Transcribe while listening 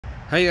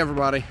Hey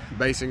everybody,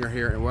 Baysinger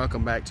here, and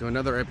welcome back to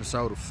another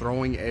episode of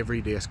Throwing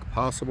Every Disc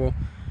Possible.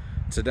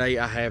 Today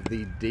I have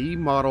the D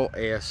Model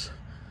S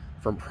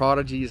from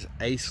Prodigy's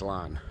Ace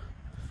line.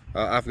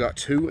 I've got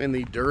two in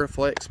the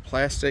Duraflex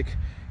plastic,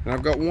 and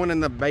I've got one in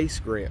the base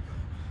grip.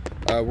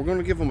 We're going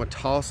to give them a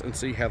toss and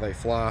see how they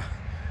fly.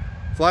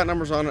 Flight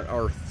numbers on it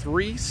are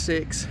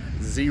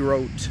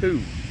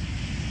 3602.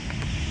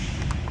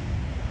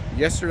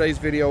 Yesterday's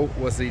video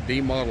was the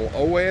D Model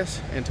OS,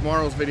 and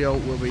tomorrow's video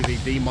will be the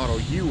D Model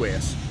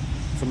US.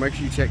 So make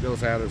sure you check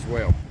those out as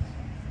well.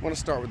 I want to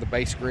start with the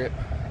base grip.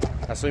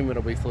 I assume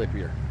it'll be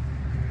flippier.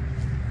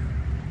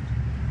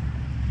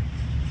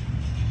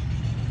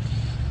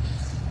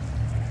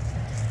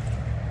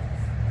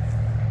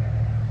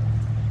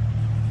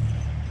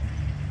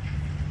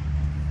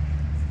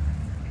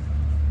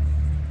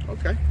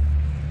 Okay.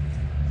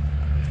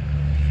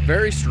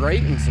 Very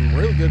straight and some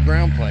real good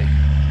ground play.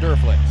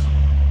 Duraflex.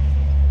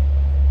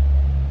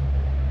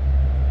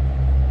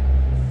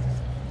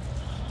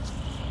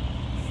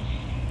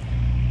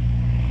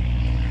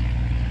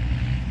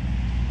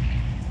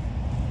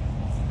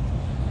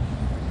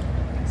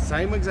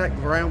 Same exact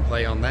ground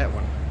play on that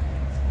one.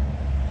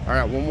 All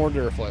right, one more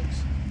Duraflex.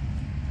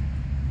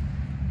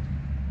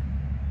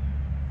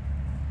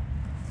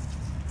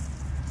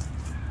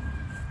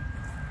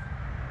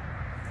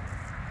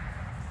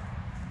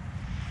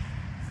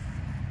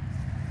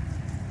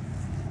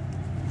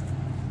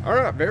 All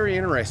right, very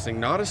interesting.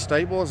 Not as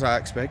stable as I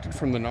expected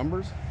from the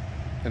numbers.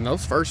 And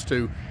those first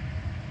two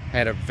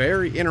had a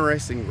very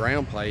interesting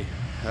ground play.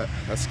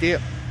 A skip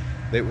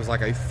that was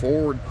like a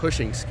forward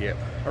pushing skip.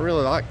 I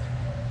really liked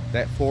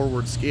that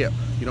forward skip.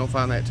 You don't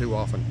find that too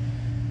often.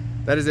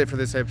 That is it for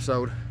this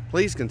episode.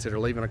 Please consider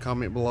leaving a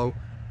comment below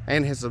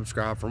and hit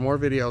subscribe for more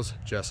videos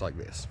just like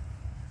this.